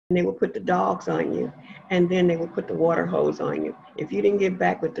they would put the dogs on you, and then they would put the water hose on you. If you didn't get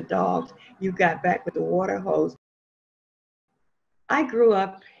back with the dogs, you got back with the water hose. I grew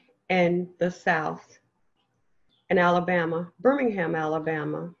up in the South, in Alabama, Birmingham,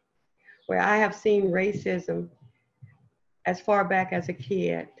 Alabama, where I have seen racism as far back as a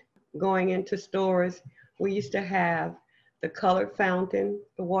kid. Going into stores, we used to have the colored fountain,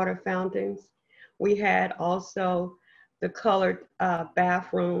 the water fountains. We had also the colored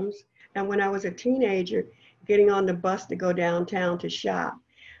bathrooms. And when I was a teenager, getting on the bus to go downtown to shop,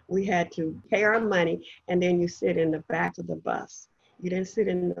 we had to pay our money and then you sit in the back of the bus. You didn't sit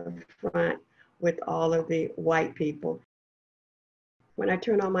in the front with all of the white people. When I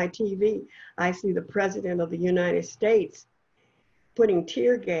turn on my TV, I see the President of the United States putting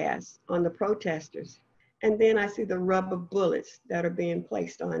tear gas on the protesters. And then I see the rubber bullets that are being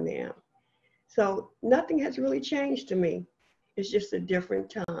placed on them. So nothing has really changed to me. It's just a different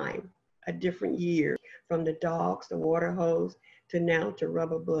time, a different year, from the dogs, the water hose, to now to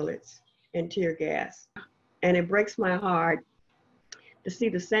rubber bullets and tear gas. And it breaks my heart to see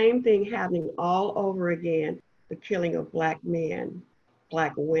the same thing happening all over again, the killing of Black men,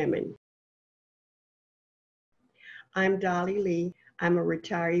 Black women. I'm Dollie Lee. I'm a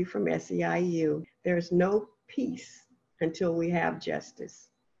retiree from SEIU. There's no peace until we have justice.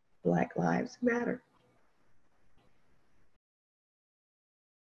 Black lives matter.